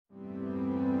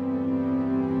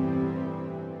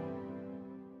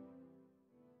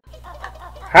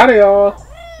Howdy y'all!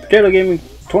 Potato Gaming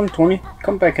 2020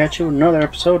 come back at you with another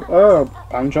episode of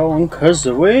Banjo and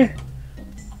Kazooie.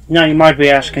 Now you might be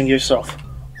asking yourself,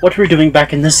 what are we doing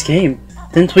back in this game?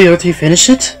 Didn't we already finish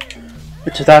it?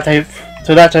 To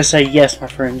that I say yes, my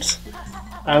friends.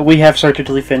 We have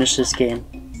certainly finished this game.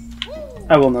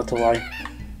 I will not lie.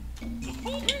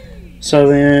 So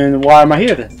then, why am I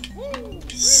here then?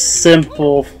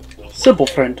 Simple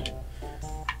friend.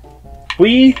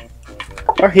 We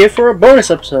are here for a bonus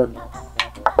episode.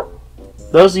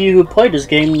 Those of you who played this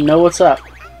game know what's up.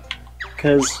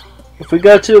 Because if we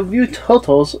go to view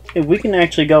totals, if we can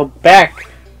actually go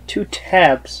back 2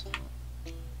 tabs.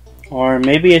 Or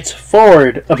maybe it's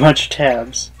forward a bunch of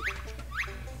tabs.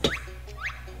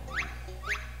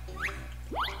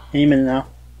 Any minute now.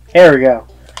 There we go.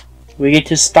 We get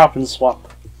to stop and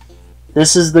swap.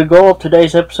 This is the goal of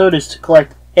today's episode, is to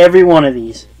collect every one of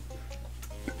these.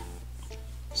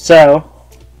 So,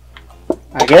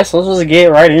 I guess let's just get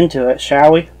right into it,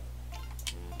 shall we?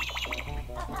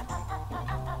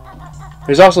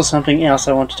 There's also something else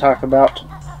I want to talk about,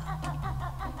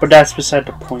 but that's beside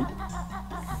the point.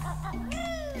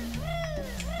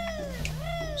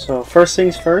 So first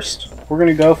things first, we're going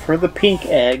to go for the pink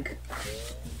egg,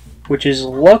 which is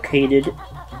located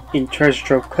in Treasure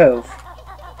Trove Cove.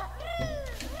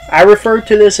 I referred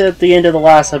to this at the end of the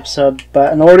last episode,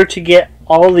 but in order to get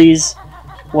all these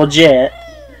legit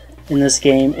in this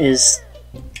game, is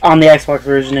on the Xbox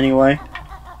version anyway,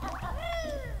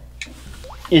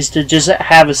 is to just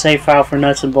have a save file for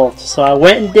nuts and bolts. So I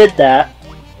went and did that,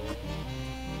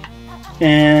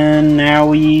 and now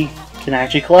we can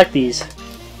actually collect these.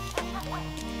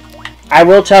 I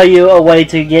will tell you a way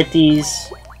to get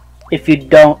these if you're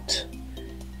not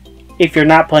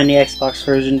playing the Xbox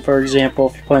version. For example,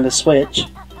 if you're playing the Switch,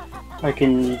 I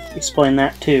can explain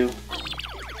that too.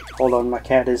 Hold on, my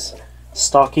cat is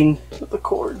stalking the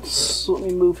cords. So let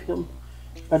me move him.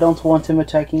 I don't want him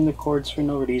attacking the cords for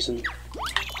no reason.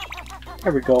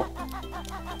 There we go.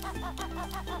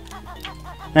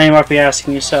 Now you might be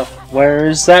asking yourself, where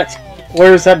is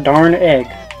that darn egg?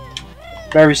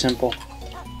 Very simple.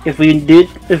 If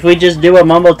we just do what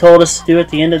Mumbo told us to do at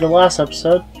the end of the last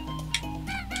episode,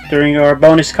 during our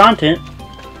bonus content,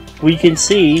 we can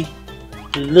see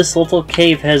this little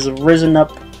cave has risen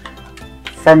up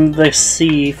from the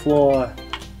sea floor.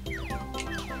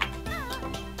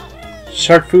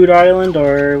 Shark Food Island,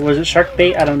 or was it Shark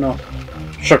Bait? I don't know.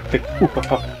 Shark Bait.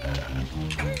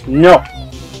 No!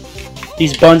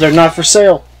 These buns are not for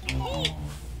sale!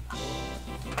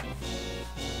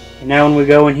 And now when we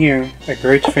go in here, a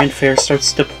great fanfare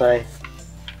starts to play.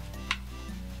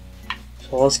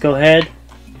 So let's go ahead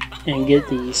and get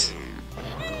these.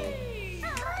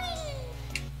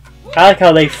 I like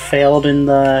how they failed in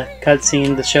the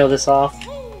cutscene to show this off.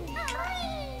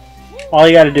 All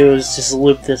you gotta do is just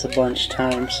loop this a bunch of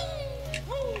times.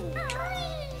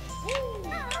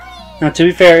 Now to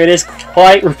be fair, it is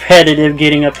quite repetitive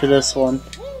getting up to this one.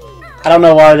 I don't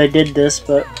know why they did this,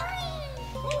 but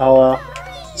oh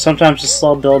well. Sometimes the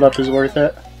slow build-up is worth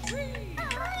it.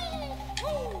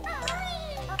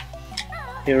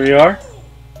 Here we are.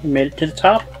 We made it to the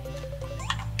top.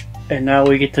 And now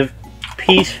we get to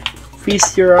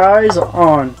feast your eyes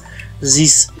on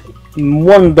this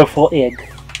wonderful egg.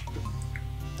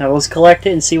 Now let's collect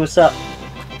it and see what's up.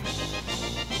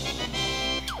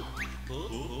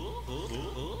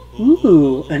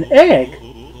 Ooh, an egg!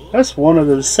 That's one of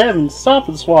the 7 stop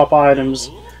and swap items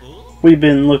we've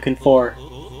been looking for.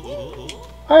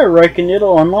 I reckon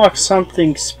it'll unlock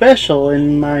something special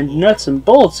in my nuts and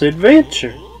bolts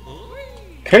adventure.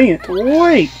 Can't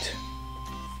wait!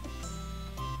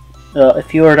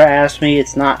 If you were to ask me,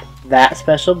 it's not that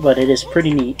special, but it is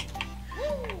pretty neat.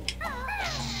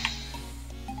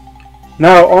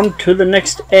 Now on to the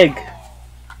next egg.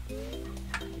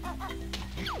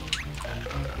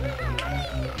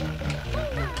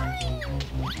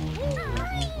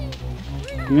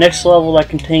 Next level that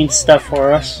contains stuff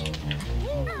for us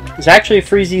is actually a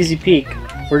Freeze Easy Peak.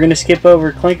 We're going to skip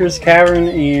over Clinker's Cavern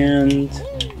and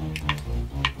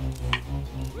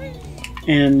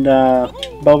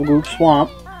Bubble Goop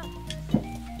Swamp.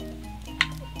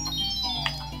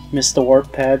 Missed the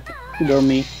warp pad. Ignore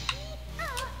me.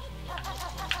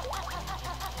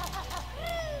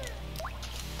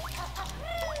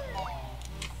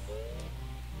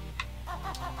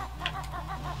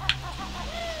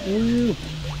 Ooh.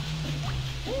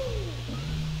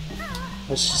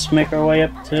 Let's just make our way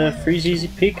up to Freeze Easy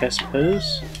Peak, I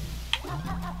suppose.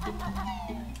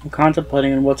 I'm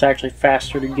contemplating on what's actually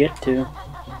faster to get to.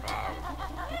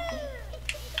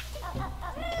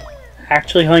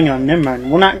 Actually, hang on, never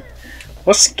mind.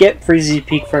 Let's skip Freeze Easy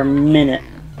Peak for a minute.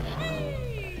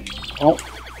 Oh.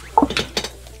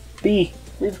 B,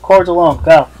 leave the cards alone.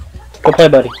 Go. Go play,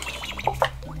 buddy.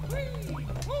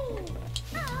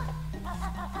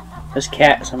 This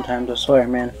cat sometimes, I swear,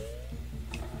 man.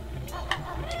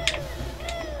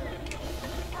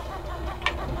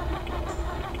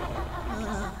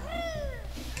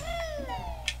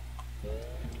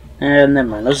 And never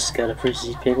mind, let's just go to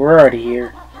Freezy's Pig. We're already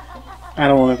here. I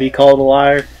don't want to be called a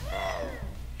liar.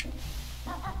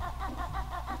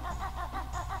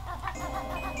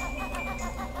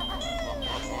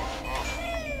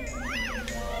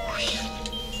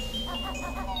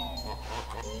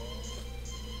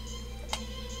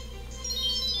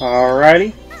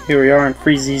 Alrighty, here we are in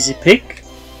Freezy's Pig.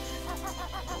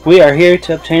 We are here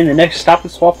to obtain the next stop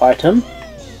and swap item.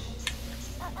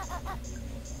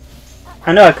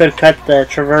 I know I could have cut the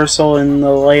traversal and the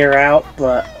layer out,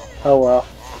 but oh well.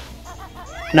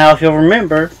 Now, if you'll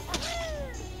remember,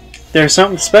 there's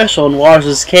something special in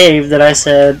Waz's cave that I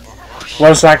said,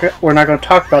 well, we're not going to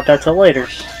talk about that till later.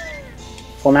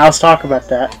 Well, now let's talk about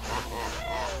that.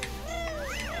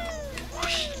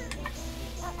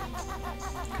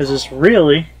 Because it's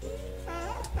really...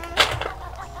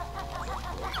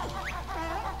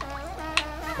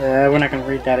 we're not going to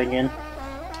read that again.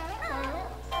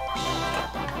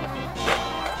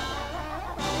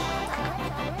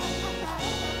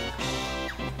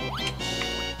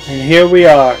 And here we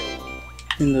are,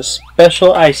 in the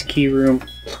special ice key room.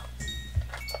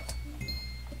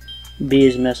 B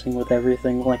is messing with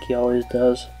everything like he always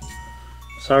does.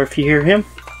 Sorry if you hear him.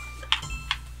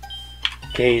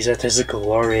 Gaze at his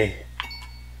glory.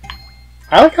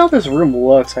 I like how this room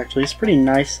looks, actually. It's pretty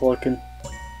nice looking.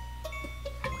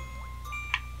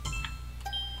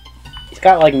 It's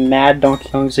got like mad Donkey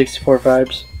Kong 64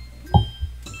 vibes.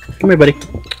 Come here, buddy.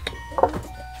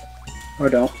 Or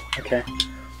don't. Okay.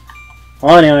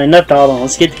 Well, anyway, enough dawdling.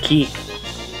 Let's get the key.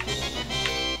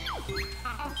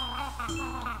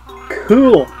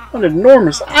 Cool! What an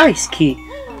enormous ice key!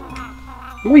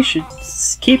 We should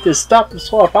keep this stop and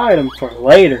swap item for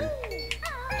later.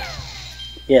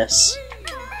 Yes.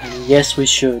 And yes, we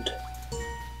should.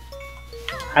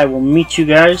 I will meet you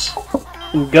guys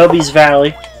in Gobi's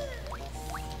Valley,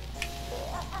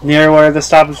 near where the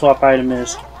stop and swap item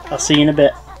is. I'll see you in a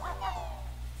bit.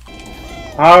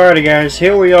 Alrighty guys,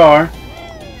 here we are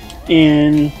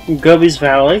in Gobi's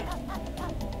Valley.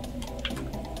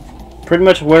 Pretty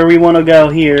much where we want to go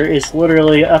here is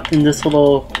literally up in this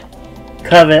little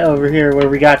covert over here where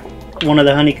we got one of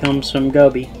the honeycombs from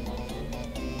Gobi.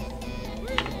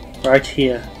 Right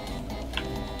here.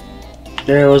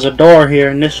 There was a door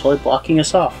here initially blocking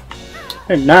us off.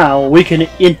 And now we can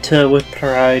enter with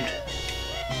pride.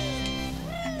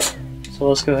 So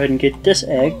let's go ahead and get this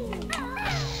egg.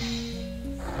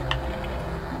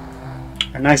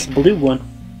 A nice blue one.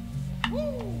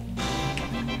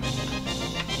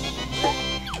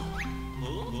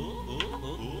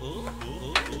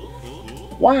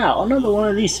 Wow, another one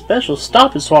of these special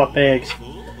stop and swap eggs.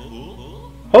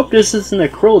 Hope this isn't a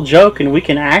cruel joke and we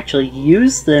can actually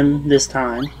use them this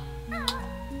time.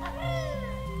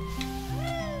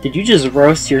 Did you just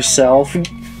roast yourself,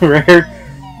 Rare?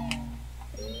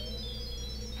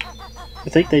 I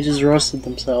think they just roasted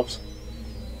themselves.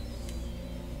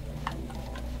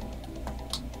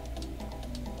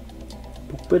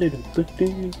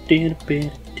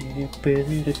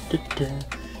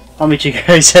 I'll meet you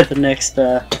guys at the next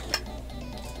the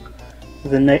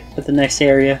next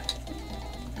area.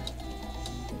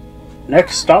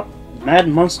 Next stop, Mad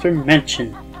Monster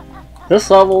Mansion. This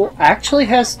level actually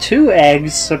has 2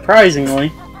 eggs, surprisingly.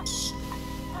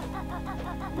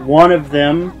 One of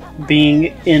them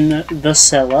being in the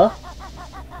cellar.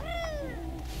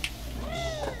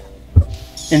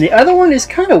 And the other one is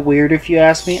kind of weird if you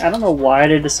ask me. I don't know why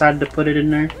they decided to put it in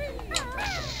there.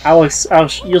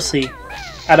 You'll see.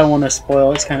 I don't want to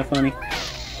spoil, it's kind of funny.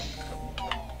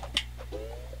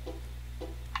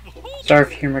 Sorry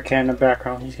if you hear my cat in the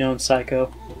background, he's going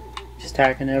psycho. He's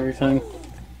attacking everything.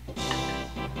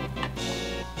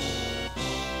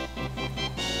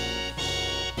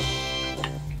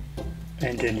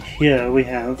 And then here we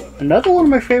have another one of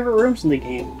my favorite rooms in the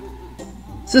game.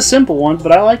 It's a simple one,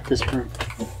 but I like this room.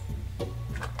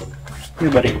 Here,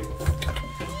 buddy.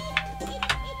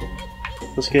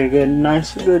 Let's get a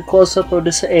good close-up of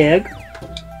this egg,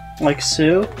 like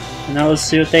so. And now let's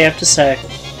see what they have to say.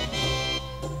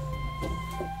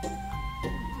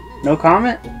 No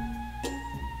comment?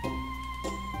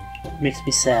 Makes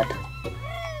me sad.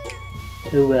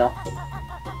 Oh well.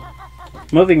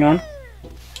 Moving on.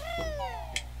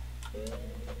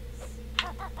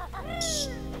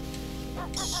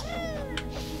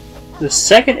 The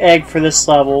second egg for this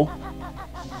level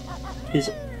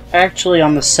is actually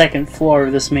on the second floor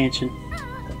of this mansion.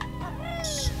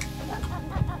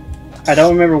 I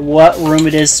don't remember what room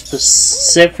it is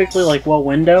specifically, like what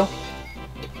window.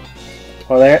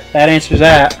 Well, there, that answers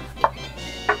that.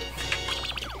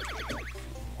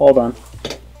 Hold on.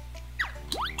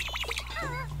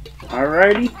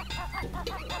 Alrighty.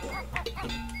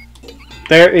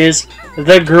 There is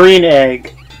the green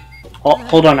egg. Oh,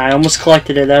 hold on, I almost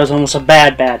collected it. That was almost a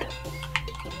bad.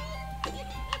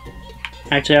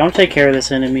 Actually, I want to take care of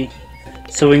this enemy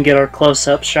so we can get our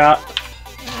close-up shot.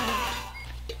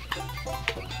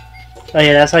 Oh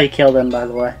yeah, that's how you kill them, by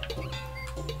the way.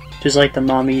 Just like the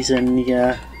mummies in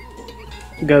the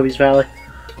Gobi's Valley.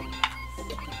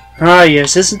 Ah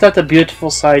yes, isn't that the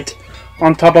beautiful sight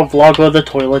on top of Lago the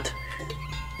toilet?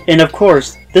 And of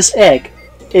course, this egg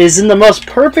is in the most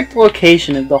perfect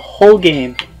location in the whole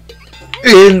game.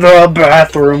 In the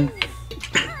bathroom.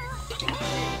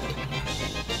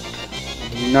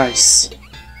 Nice.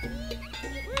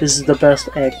 This is the best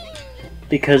egg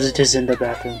because it is in the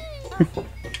bathroom.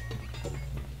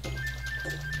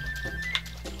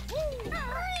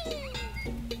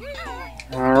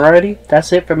 Alrighty,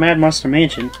 that's it for Mad Monster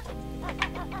Mansion.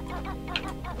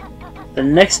 The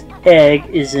next egg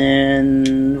is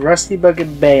in Rusty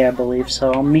Bucket Bay, I believe,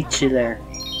 so I'll meet you there.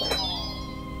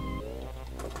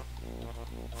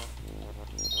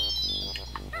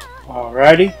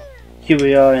 Alrighty, here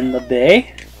we are in the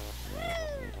bay.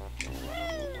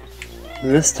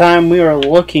 This time we are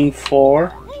looking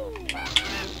for...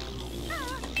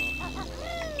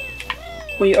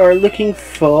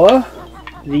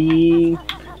 the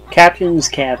captain's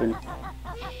cabin.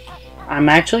 I'm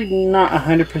actually not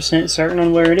 100% certain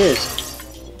on where it is.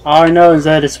 All I know is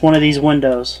that it's one of these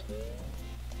windows.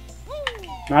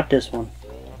 Not this one.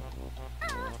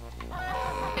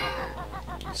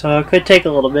 So it could take a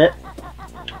little bit.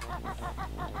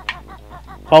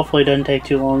 Hopefully it doesn't take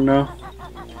too long though.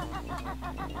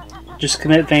 Just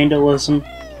commit vandalism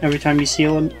every time you see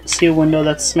a window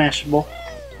that's smashable.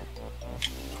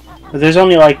 But there's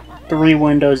only like 3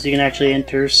 windows you can actually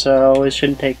enter, so it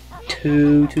shouldn't take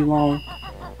too long.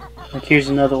 Like here's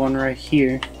another one right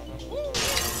here.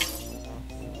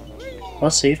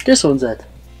 Let's see if this one's it.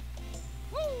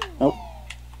 Nope.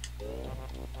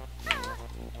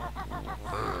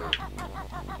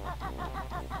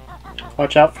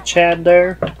 Watch out for Chad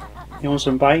there. He wants to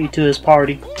invite you to his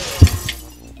party.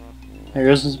 There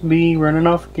goes me running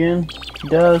off again. He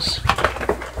does.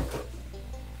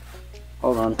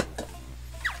 Hold on.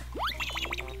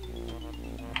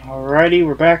 Alrighty,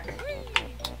 we're back.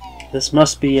 This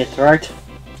must be it, right?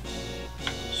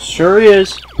 Sure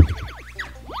is.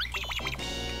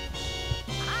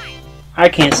 I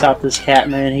can't stop this cat,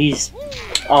 man. He's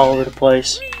all over the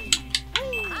place.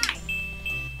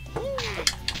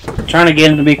 I'm trying to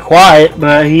get him to be quiet,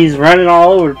 but he's running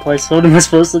all over the place. So what am I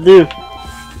supposed to do?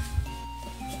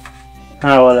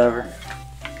 Oh, whatever.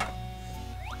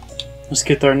 Let's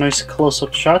get our nice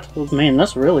close-up shot. Oh, man,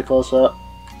 that's really close up.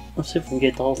 Let's see if we can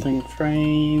get the whole thing in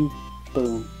frame.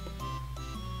 Boom.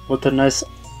 With the nice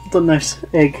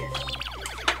egg.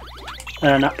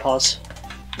 Not pause.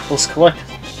 Let's collect.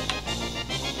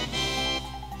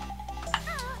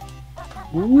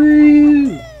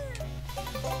 Woo!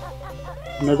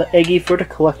 Another eggy for the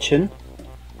collection.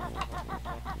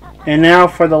 And now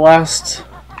for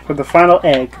the final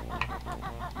egg.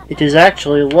 It is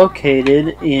actually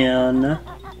located in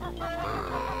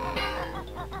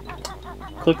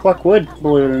Click Luck Wood,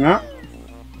 believe it or not.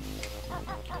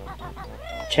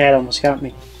 Chad almost got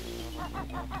me.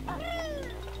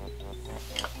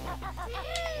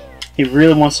 He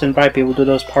really wants to invite people to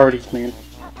those parties, man.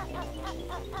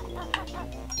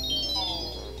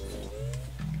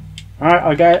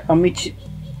 Alright, I'll meet you.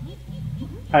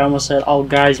 I almost said, I'll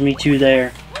guys meet you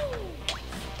there.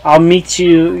 I'll meet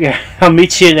you, yeah, I'll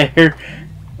meet you there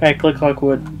at Click Luck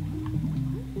Wood.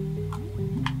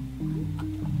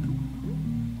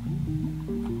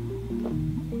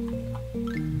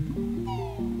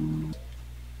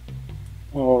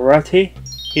 Alrighty,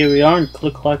 here we are in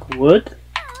Click Luck Wood.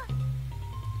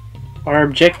 Our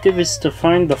objective is to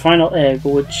find the final egg,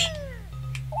 which,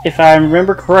 if I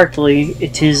remember correctly,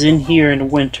 it is in here in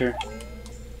winter.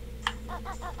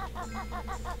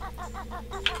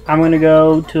 I'm going to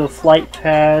go to a flight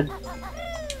pad,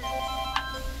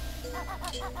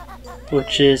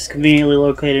 which is conveniently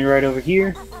located right over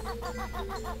here.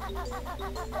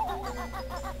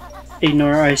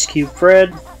 Ignore Ice Cube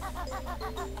Fred.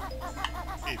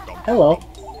 Hello.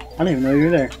 I didn't even know you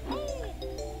were there.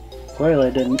 Clearly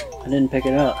I didn't pick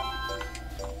it up.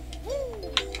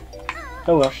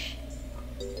 Oh well.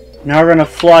 Now we're going to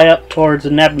fly up towards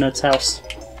Nabnut's house.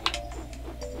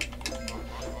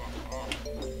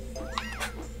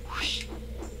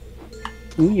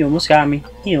 Ooh, he almost got me.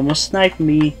 He almost sniped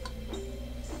me.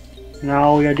 Now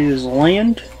all we gotta do is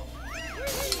land.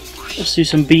 Let's do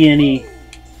some B&E.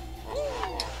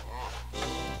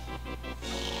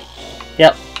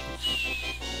 Yep.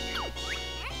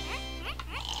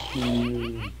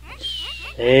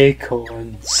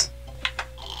 Acorns.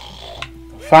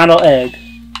 Final egg.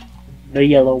 The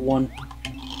yellow one.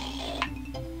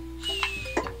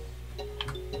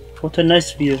 What a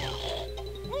nice view.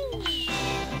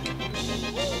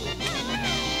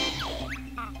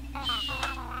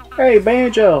 Hey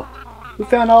Banjo! We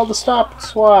found all the stop and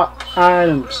swap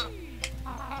items.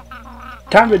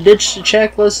 Time to ditch the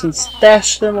checklist and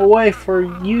stash them away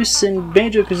for use in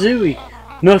Banjo Kazooie.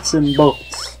 Nuts and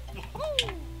bolts.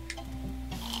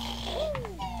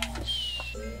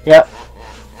 Yep.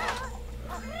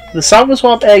 The stop and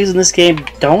swap eggs in this game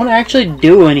don't actually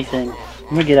do anything. I'm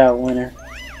gonna get out winner.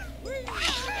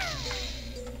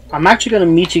 I'm actually gonna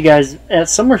meet you guys at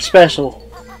somewhere special.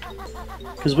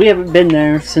 Because we haven't been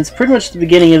there since pretty much the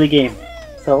beginning of the game.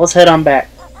 So let's head on back.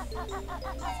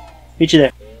 Meet you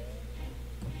there.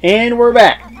 And we're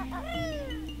back.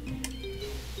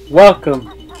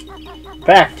 Welcome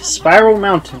back to Spiral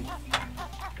Mountain.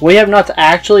 We have not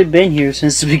actually been here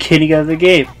since the beginning of the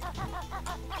game.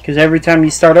 Because every time you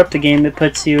start up the game, it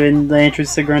puts you in the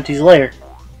entrance to Grunty's lair.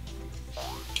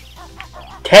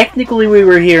 Technically we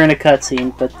were here in a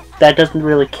cutscene, but that doesn't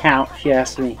really count if you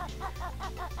ask me.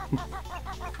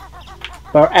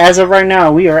 But as of right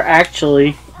now, we are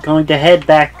actually going to head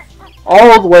back,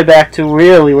 all the way back to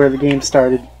really where the game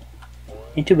started.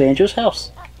 Into Banjo's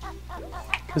house.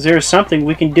 Because there's something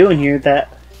we can do in here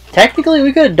that, technically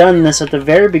we could have done this at the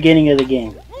very beginning of the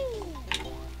game.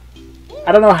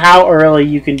 I don't know how early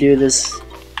you can do this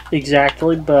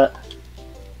exactly, but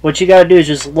what you gotta do is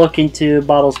just look into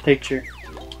Bottle's picture.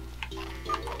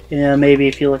 You know, maybe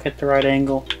if you look at the right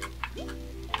angle.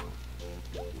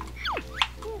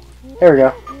 There we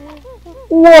go.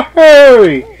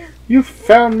 Whoa! You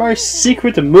found my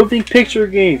secret moving picture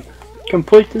game.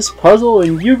 Complete this puzzle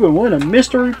and you can win a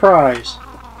mystery prize.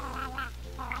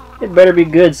 It better be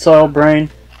good, Soil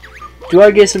Brain. Do I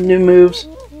get some new moves?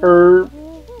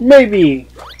 Maybe.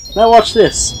 Now watch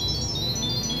this.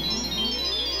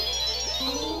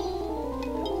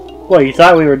 What, you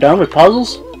thought we were done with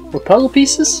puzzles? With puzzle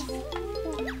pieces?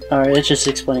 Alright, it's just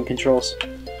explaining controls.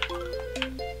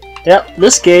 Yep,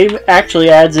 this game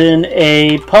actually adds in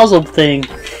a puzzle thing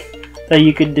that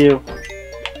you could do.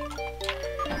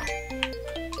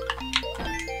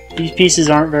 These pieces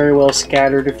aren't very well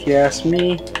scattered if you ask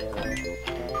me.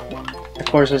 Of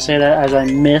course I say that as I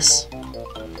miss.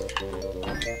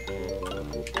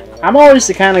 I'm always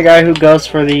the kind of guy who goes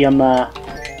for the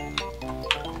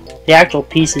actual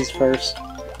pieces first.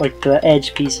 Like the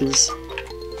edge pieces.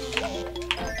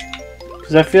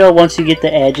 Because I feel once you get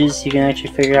the edges, you can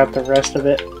actually figure out the rest of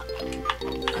it.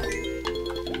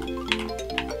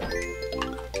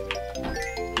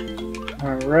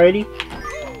 Alrighty.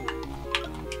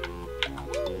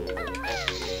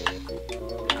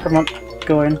 Come on,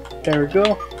 go in. There we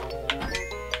go.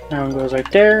 That one goes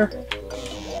right there.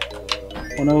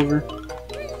 One over.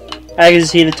 As you can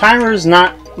see, the timer is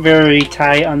not very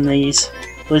tight on these.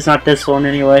 At least not this one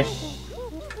anyway.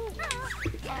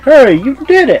 Hey, you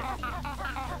did it!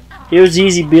 It was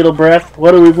easy, Beetle Breath.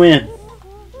 What do we win?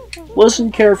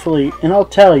 Listen carefully, and I'll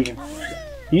tell you.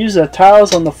 Use the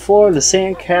tiles on the floor of the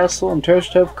Sand Castle in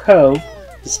Treasure Cove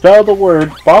to spell the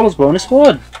word Bottles Bonus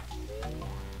 1.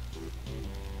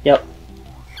 Yep.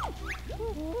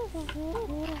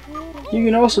 You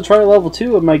can also try level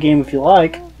 2 of my game if you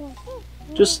like.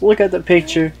 Just look at the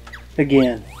picture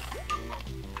again.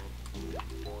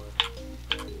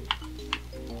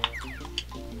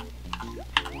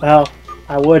 Well,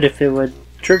 I would if it would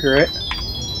trigger it.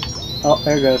 Oh,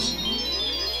 there it goes.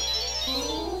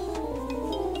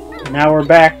 And now we're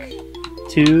back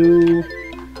to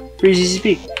Breezy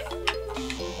Peak.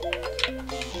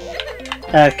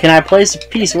 Can I place a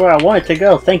piece where I want it to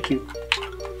go? Thank you.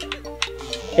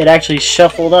 It actually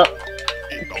shuffled up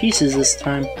the pieces this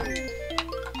time.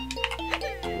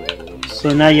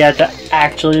 So now you have to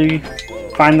actually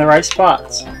find the right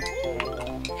spots.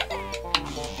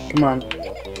 Come on.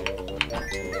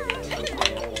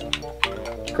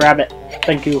 Grab it.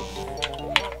 Thank you.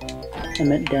 I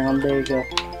meant down. There you go.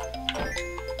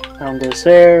 That one goes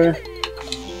there.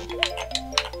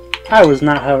 I was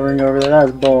not hovering over that. That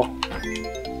was bull.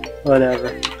 Whatever.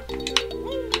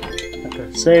 That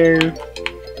goes there.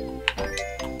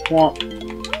 Womp.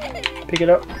 Pick it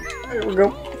up. There we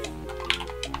go.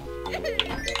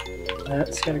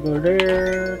 That's gotta go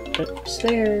there. That's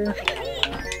there.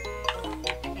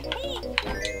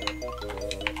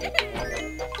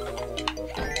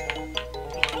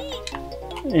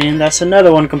 And that's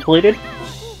another one completed.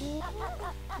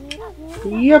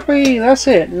 Yippee, that's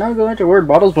it. Now go into Word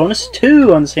Bottles bonus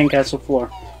 2 on the sandcastle floor.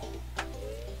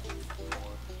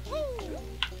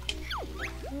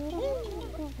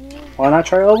 Why not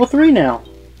try level 3 now?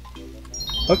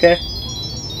 Okay.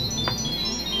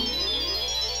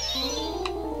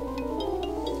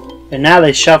 And now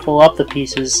they shuffle up the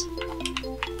pieces.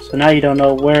 So now you don't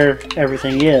know where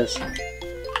everything is. You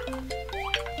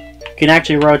can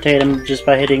actually rotate them just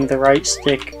by hitting the right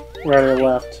stick, right or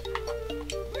left.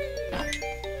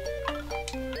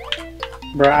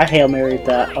 Bruh, I Hail Married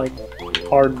that, like,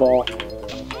 hardball.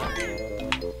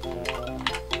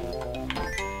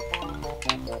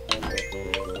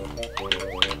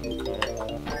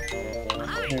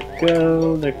 There we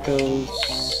go, there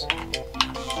goes...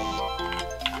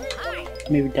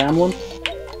 Maybe down one?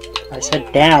 I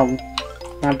said down,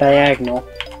 not diagonal.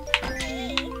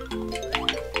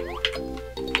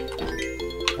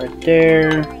 Right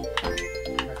there,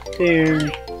 right there.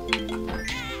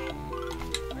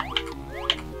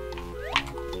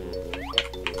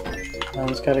 That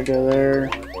one's gotta go there.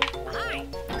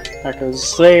 That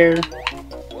goes there.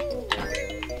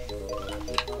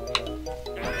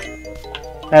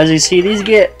 As you see, these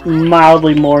get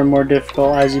mildly more and more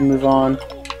difficult as you move on.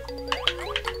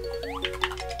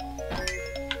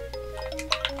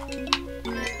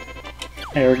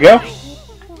 There we go.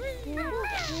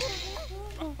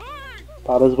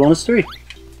 Bottles bonus 3.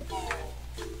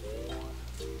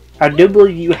 I do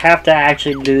believe you have to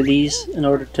actually do these in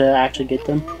order to actually get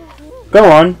them.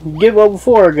 Go on, get level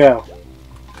 4 a go.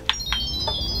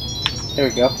 There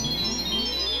we go.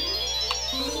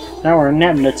 Now we're in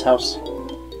Nabnut's house.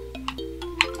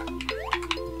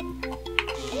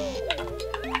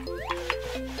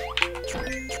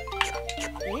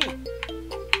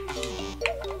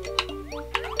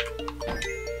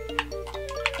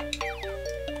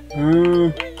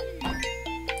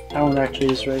 That one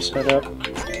actually is right set up.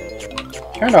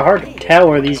 Kinda hard to tell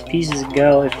where these pieces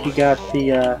go if you got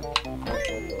the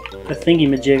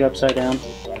thingy-majig upside down.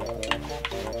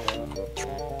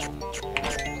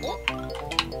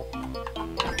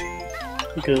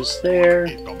 It goes there.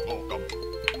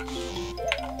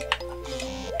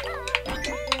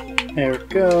 There we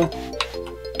go.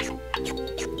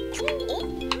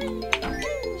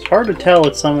 It's hard to tell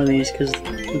with some of these because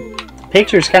the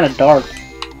picture is kind of dark.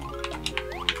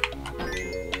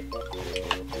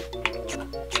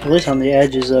 At least on the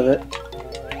edges of it.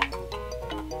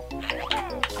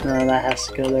 No, that has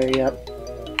to go there, yep.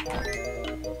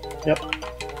 Yep.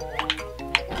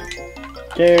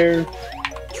 There.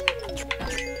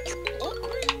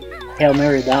 Hail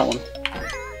Mary that one.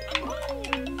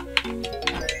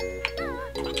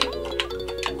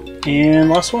 And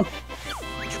last one.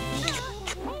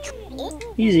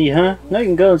 Easy, huh? Now you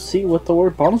can go and see what the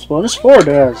Word Bottles bonus 4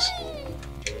 does.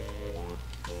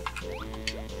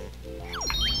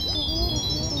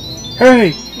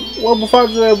 Hey! Level 5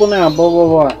 is available now, blah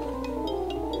blah blah.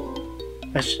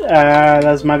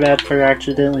 That's my bad for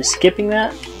accidentally skipping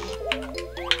that.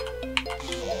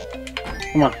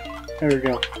 Come on. There we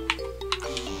go.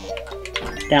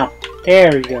 Down.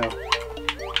 There we go.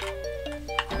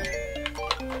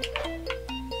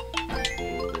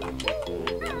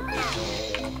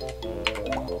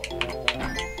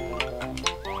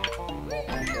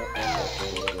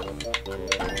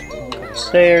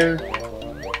 There.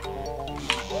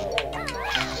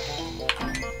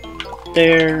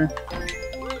 There.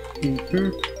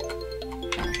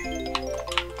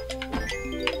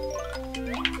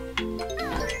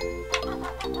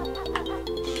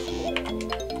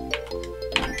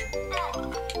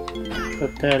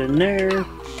 Put that in there.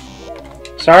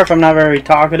 Sorry if I'm not very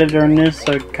talkative during this,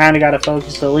 so kind of got to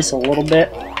focus at least a little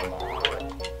bit.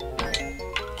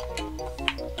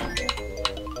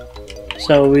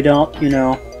 So we don't, you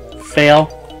know, fail.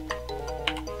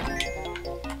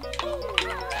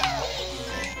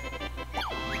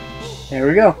 There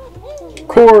we go.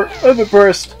 Core of the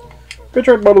Breast. Good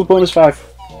Word Bottles bonus 5.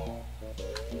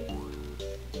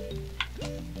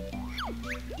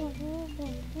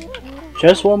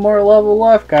 Just one more level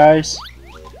left, guys.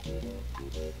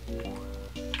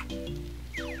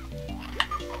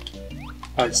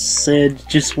 I said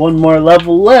just one more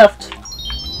level left.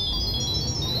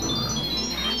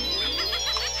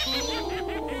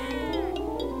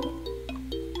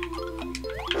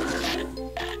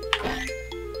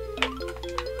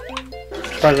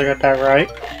 Surprised I got that right.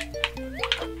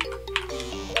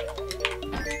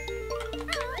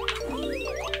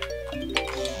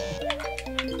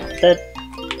 That.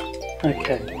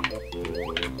 Okay.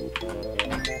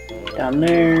 Down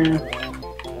there.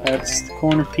 That's the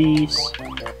corner piece.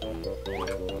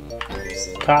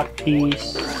 top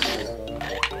piece.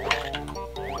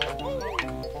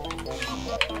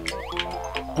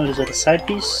 What is it, a side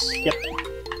piece? Yep.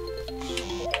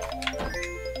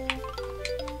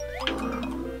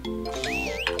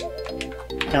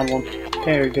 Down one.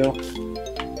 There we go.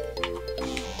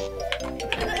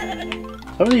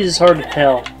 Some of these is hard to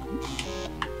tell.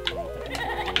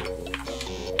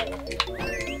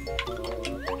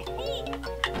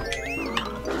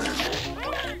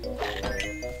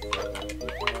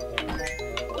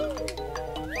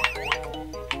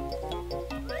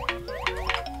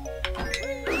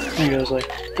 It goes like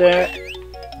that.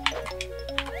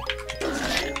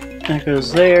 That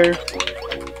goes there.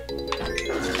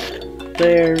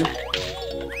 There.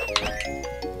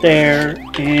 There.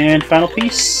 And final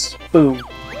piece. Boom.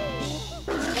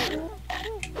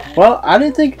 Well, I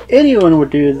didn't think anyone would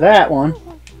do that one.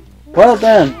 Well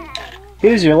done.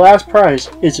 Here's your last prize.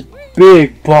 It's a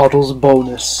big bottles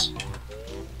bonus.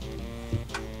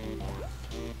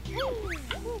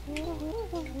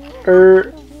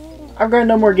 I've got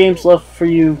no more games left for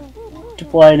you to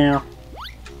play now.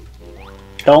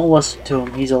 Don't listen to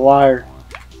him. He's a liar.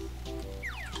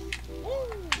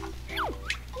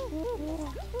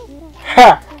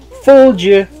 Ha! Fooled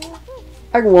you.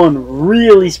 I got one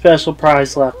really special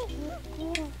prize left.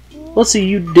 Let's see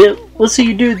you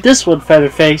do this one,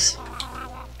 Featherface.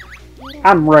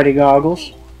 I'm ready,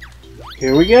 Goggles.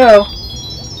 Here we go.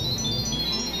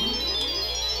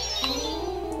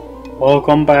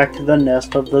 Welcome back to the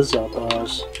nest of the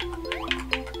Zuppas.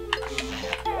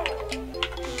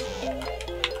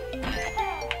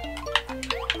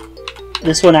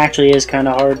 This one actually is kind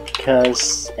of hard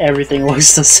because everything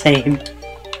looks the same.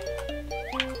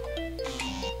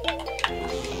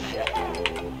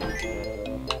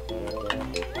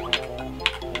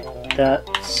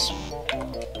 That's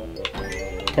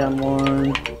down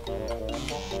one.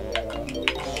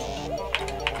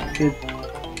 Good.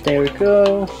 There we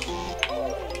go.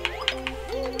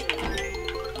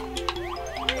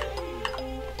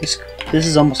 This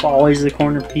is almost always the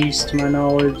corner piece, to my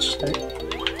knowledge.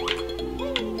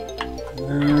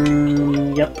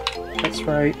 Yep, that's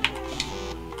right.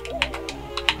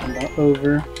 I'm not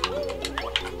over.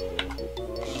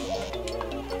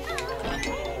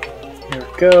 There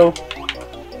we go.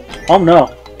 Oh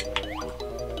no!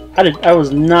 I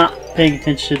was not paying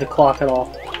attention to the clock at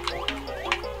all.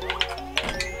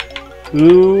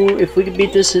 Ooh, if we can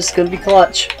beat this, it's gonna be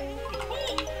clutch.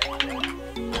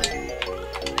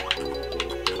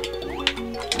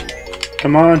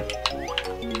 Come on.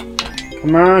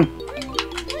 Come on.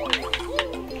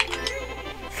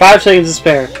 5 seconds to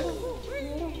spare.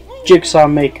 Jigsaw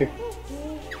maker.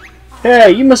 Hey,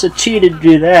 you must have cheated to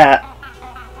do that.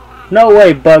 No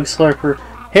way, Bug Slurper.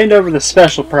 Hand over the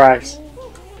special prize.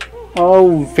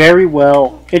 Oh, very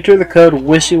well. Enter the code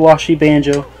Wishy Washy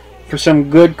Banjo for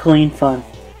some good, clean fun.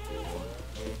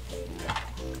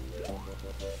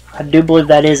 I do believe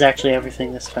that is actually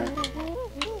everything this time.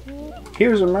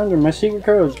 Here's a reminder, my secret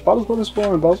codes. Bottles bonus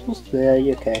 1, bottles. Yeah,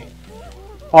 okay.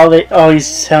 Oh,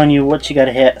 he's telling you what you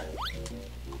gotta hit.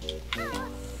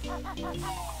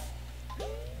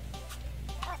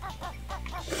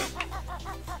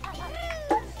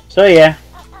 So yeah,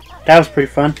 that was pretty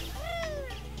fun.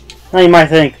 Now you might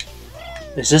think,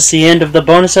 is this the end of the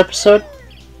bonus episode?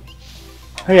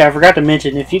 Oh yeah, I forgot to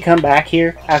mention, if you come back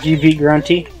here after you beat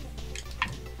Grunty,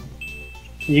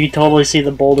 you can totally see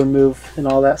the boulder move and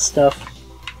all that stuff.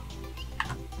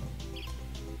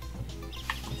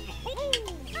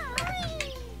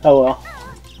 Oh well.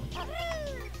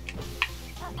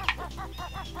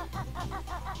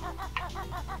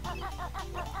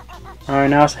 Alright,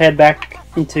 now let's head back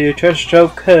into Treasure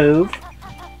Trove Cove.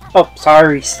 Oh,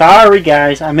 sorry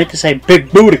guys, I meant to say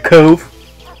Big Booty Cove.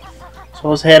 So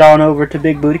let's head on over to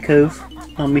Big Booty Cove.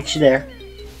 I'll meet you there.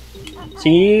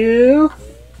 See you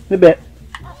in a bit.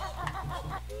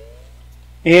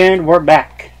 And we're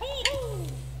back.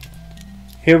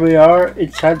 Here we are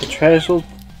inside the treasure.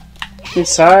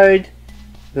 Inside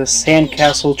the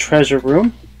Sandcastle treasure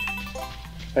room.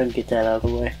 Try and get that out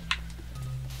of the way.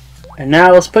 And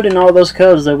now let's put in all those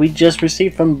codes that we just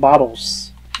received from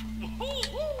bottles.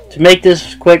 To make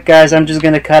this quick, guys, I'm just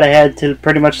going to cut ahead to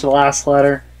pretty much the last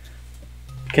letter.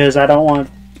 Because I don't want...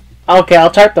 Okay, I'll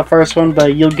type the first one,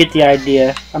 but you'll get the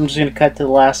idea. I'm just going to cut to the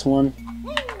last one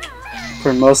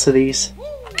for most of these.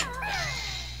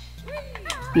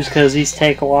 Just because these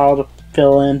take a while to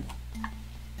fill in.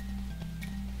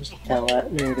 Just tell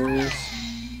that. There it is.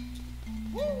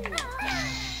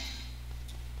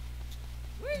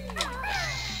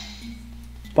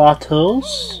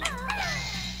 Bottles.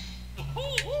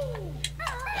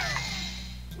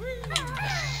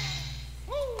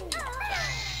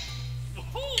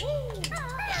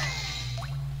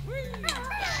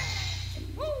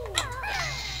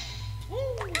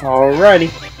 Alrighty.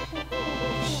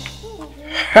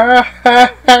 Ha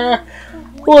ha ha!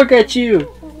 Look at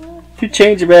you! To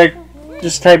change it back,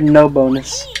 just type no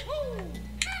bonus.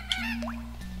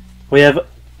 We have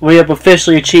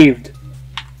officially achieved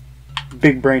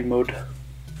big brain mode.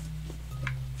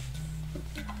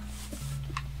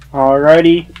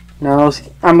 Alrighty. Now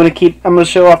I'm gonna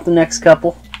show off the next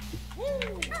couple.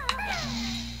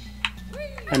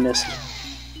 I missed.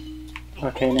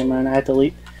 Okay, never mind. I had to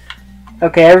leave.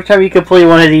 Okay, every time you complete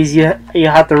one of these, you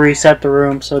have to reset the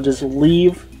room. So just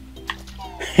leave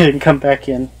and come back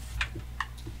in.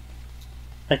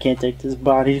 I can't take this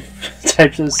body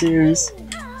type so serious.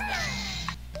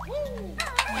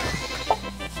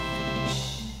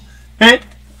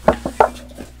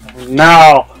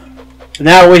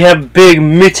 Now we have big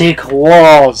meaty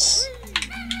claws.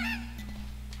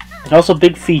 And also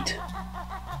big feet.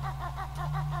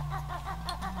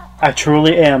 I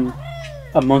truly am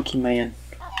a monkey man.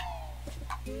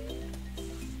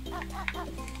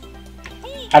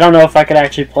 I don't know if I could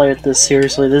actually play it this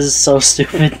seriously. This is so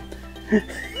stupid.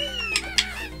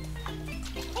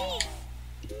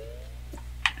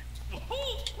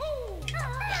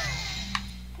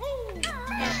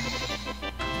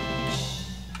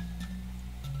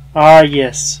 Ah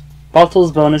yes,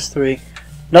 Bottles bonus 3.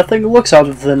 Nothing looks out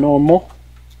of the normal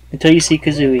until you see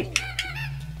Kazooie.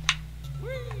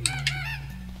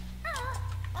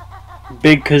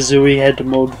 Big Kazooie head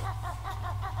mode.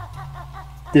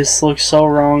 This looks so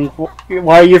wrong.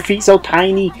 Why are your feet so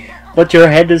tiny, but your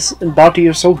head and body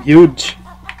are so huge?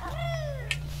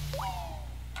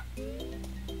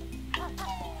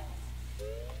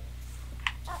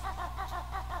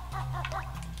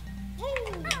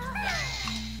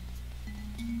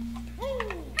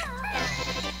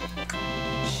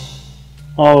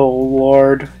 Oh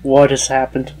Lord, what has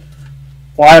happened?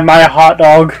 Why am I a hot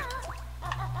dog?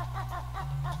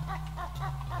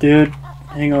 Dude,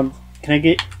 hang on. Can I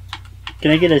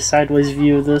get a sideways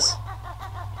view of this?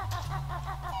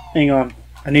 Hang on.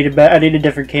 I need a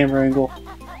different camera angle.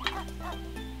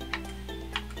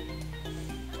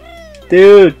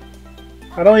 Dude,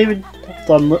 I don't even.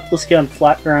 Hold on, let's get on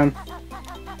flat ground.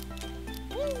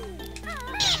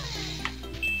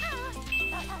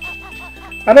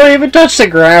 I don't even touch the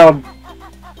ground.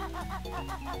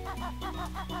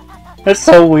 That's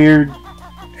so weird.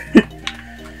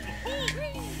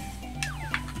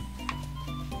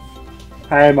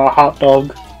 I am a hot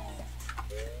dog.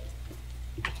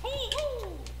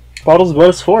 Bottles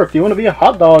bonus 4 if you want to be a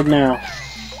hot dog now.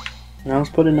 Now let's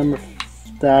put in number.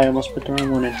 I almost put the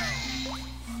wrong one in.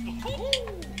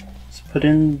 Let's put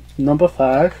in number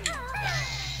 5.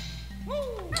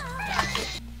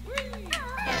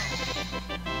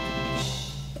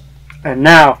 And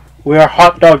now we are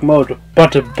hot dog mode,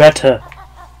 but better.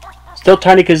 Still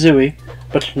tiny Kazooie,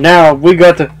 but now we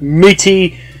got the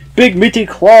big meaty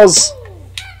claws.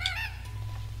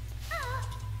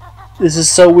 This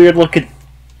is so weird looking.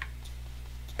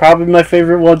 Probably my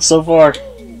favorite one so far.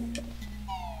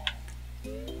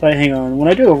 But hang on, when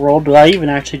I do a roll, do I even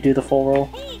actually do the full roll?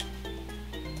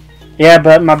 Yeah,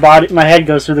 but my head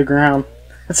goes through the ground.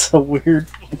 That's so weird.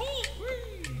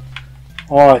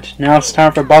 Alright, now it's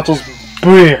time for Bottles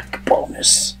big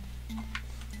bonus.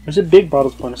 There's a big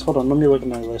Bottles bonus. Hold on, let me look at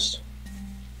my list.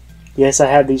 Yes, I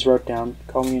had these wrote down.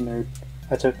 Call me a nerd.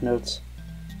 I took notes.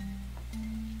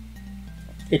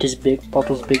 It is big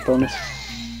Bottles big bonus.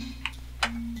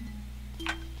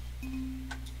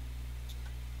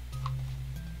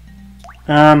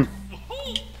 I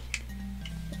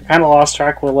kinda lost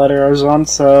track what letter I was on,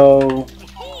 so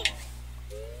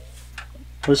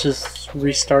let's just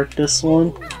restart this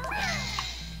one.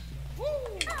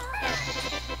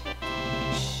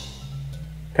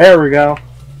 There we go.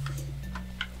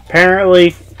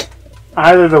 Apparently,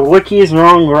 either the wiki is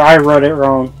wrong or I wrote it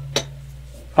wrong.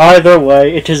 Either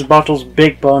way, it is Bottles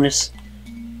big bonus.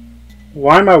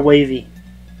 Why am I wavy?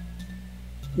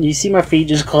 You see my feet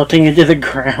just clutching into the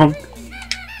ground?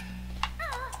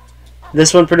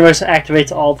 This one pretty much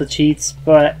activates all the cheats,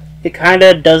 but it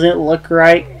kinda doesn't look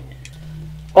right.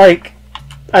 Like,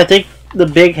 I think the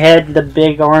big head, the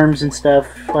big arms and stuff,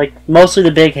 like, mostly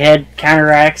the big head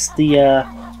counteracts the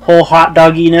whole hot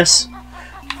dogginess.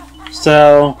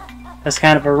 So, that's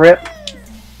kind of a rip.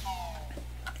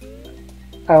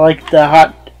 I like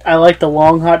the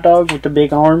long hot dog with the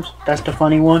big arms. That's the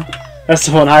funny one. That's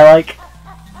the one I like.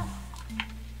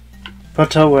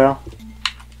 But oh well.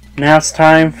 Now it's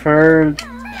time for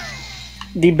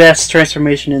the best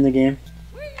transformation in the game.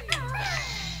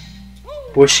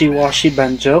 Wishy-washy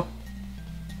Banjo.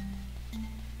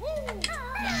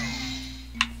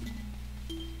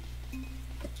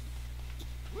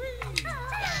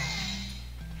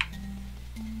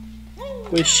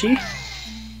 Who is she?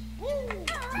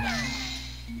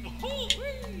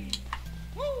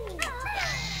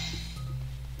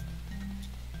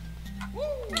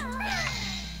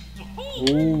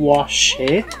 Wash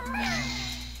it.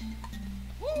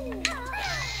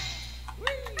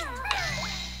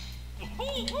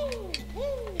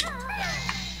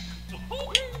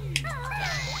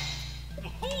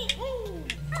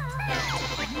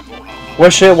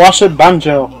 Wash it,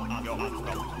 Banjo.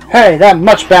 Hey, that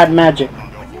much bad magic.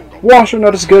 Wash are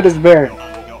not as good as bear.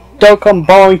 Don't come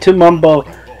bawling to Mumbo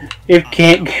if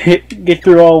can't get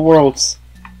through all worlds.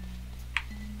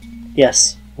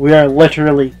 Yes, we are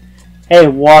literally a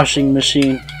washing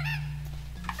machine.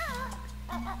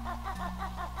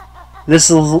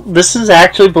 This is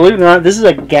actually, believe it or not, this is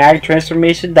a gag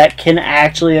transformation that can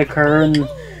actually occur in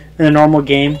a normal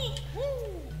game.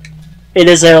 It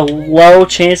is a low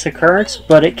chance occurrence,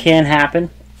 but it can happen.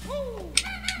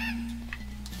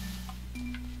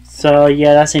 So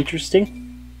yeah, that's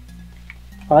interesting.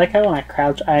 I like how when I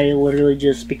crouch, I literally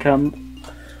just become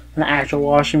an actual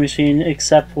washing machine,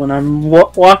 except when I'm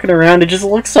walking around, it just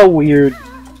looks so weird.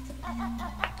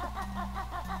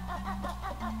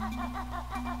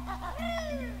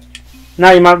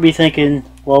 Now you might be thinking,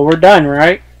 well, we're done,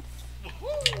 right?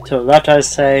 So that I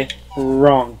say,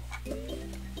 wrong.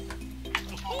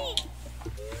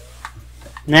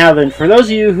 Now then, for those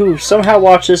of you who somehow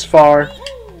watched this far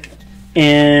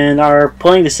and are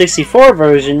playing the 64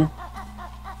 version,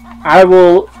 I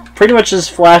will pretty much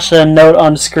just flash a note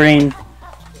on the screen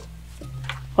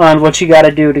on what you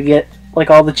gotta do to get like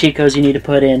all the cheat codes you need to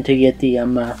put in to get the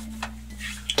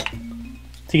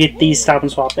these stop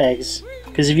and swap eggs.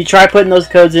 Because if you try putting those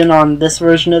codes in on this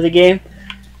version of the game,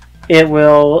 it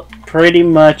will pretty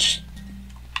much,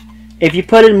 if you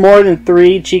put in more than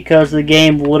 3 cheat codes, the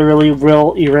game literally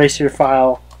will erase your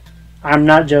file. I'm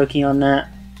not joking on that.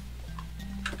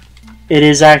 It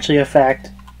is actually a fact.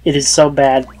 It is so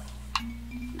bad.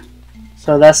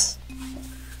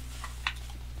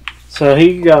 So here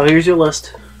you go. Here's your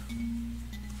list.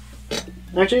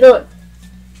 Actually, you know what?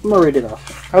 I'm gonna read it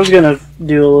off. I was gonna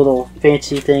do a little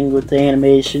fancy thing with the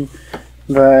animation,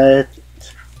 but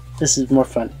this is more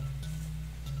fun.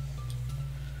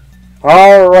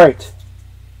 Alright.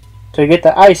 To get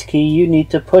the ice key you need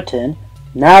to put in,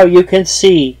 now you can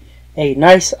see a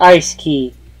nice ice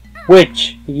key,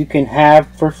 which you can have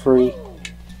for free.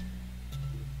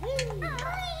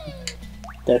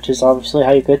 That is obviously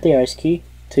how you get the ice key.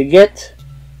 To get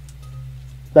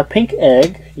the pink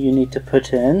egg, you need to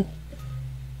put in,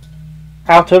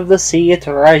 out of the sea it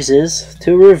rises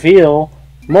to reveal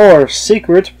more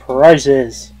secret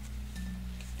prizes.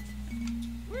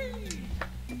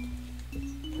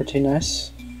 Pretty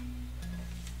nice.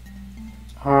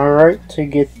 Alright, to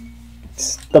get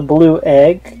the blue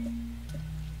egg,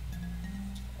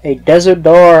 a desert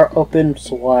door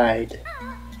opens wide.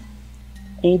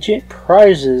 Ancient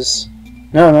prizes.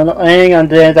 No, hang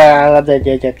on.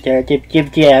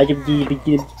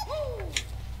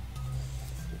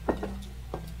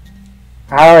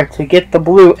 Alright, to get the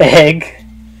blue egg.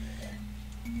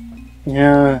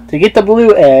 To get the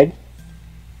blue egg,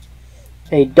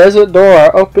 a desert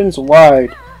door opens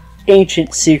wide.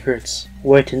 Ancient secrets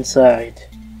wait inside.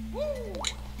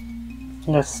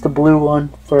 That's the blue one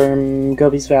from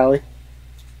Gobi's Valley.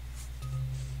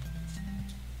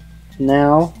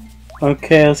 Now,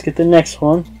 okay, let's get the next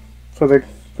one for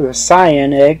the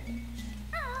cyan egg.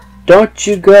 Don't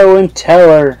you go and tell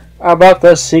her about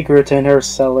the secret in her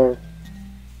cellar.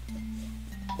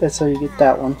 That's how you get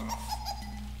that one.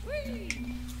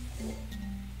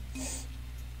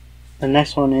 The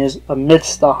next one is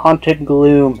amidst the haunted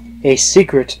gloom, a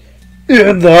secret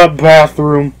in the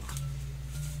bathroom.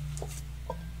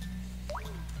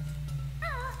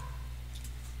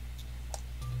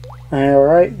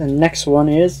 Alright, the next one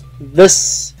is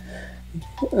this.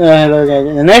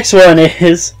 The next one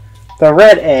is the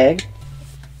red egg.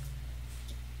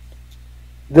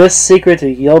 This secret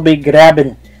you'll be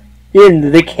grabbing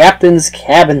in the captain's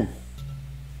cabin.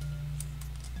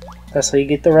 That's how you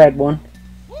get the red one.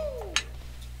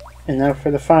 And now for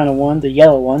the final one, the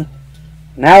yellow one.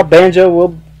 Now Banjo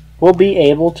will be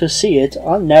able to see it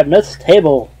on Nabnut's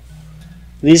table.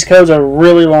 These codes are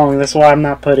really long, that's why I'm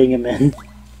not putting them in.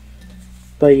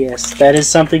 But yes, that is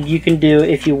something you can do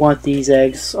if you want these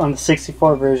eggs on the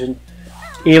 64 version.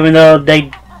 Even though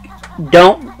they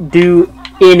don't do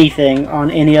anything on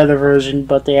any other version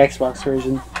but the Xbox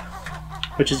version.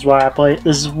 Which is why I play.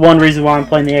 This is one reason why I'm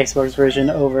playing the Xbox version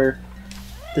over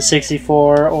the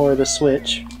 64 or the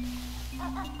Switch.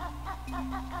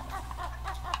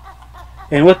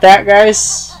 And with that,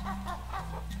 guys,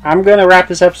 I'm gonna wrap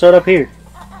this episode up here.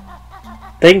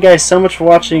 Thank you guys so much for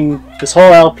watching this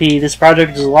whole LP. This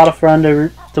project is a lot of fun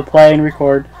to play and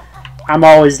record. I'm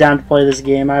always down to play this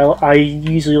game. I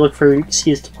usually look for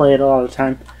excuses to play it a lot of the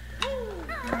time.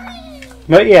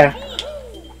 But yeah,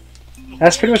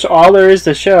 that's pretty much all there is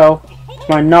to show, to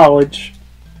my knowledge.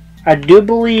 I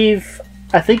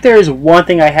think there is one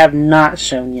thing I have not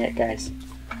shown yet, guys.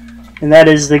 And that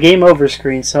is the game over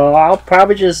screen. So I'll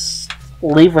probably just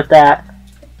leave with that.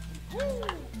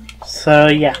 So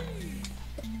yeah.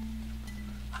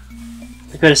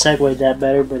 I could have segued that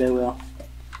better, but I will.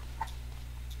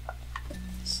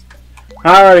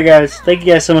 Alright guys, thank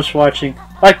you guys so much for watching.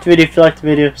 Like the video if you liked the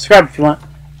video, subscribe if you want.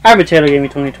 I'm Taylor Gaming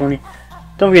 2020.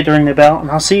 Don't forget to ring the bell,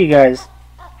 and I'll see you guys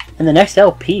in the next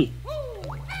LP.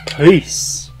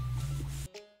 Peace.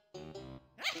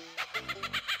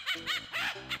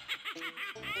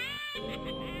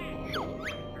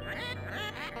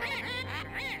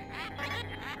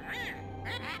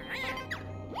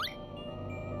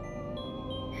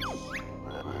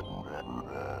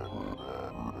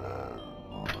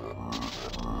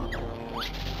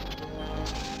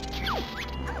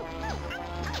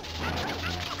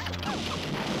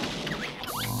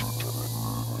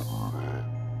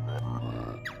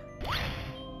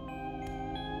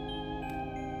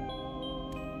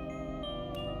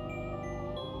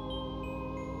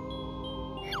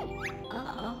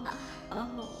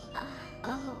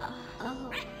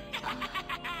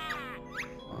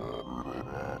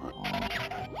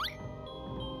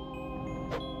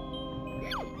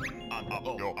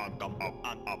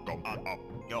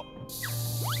 Yo.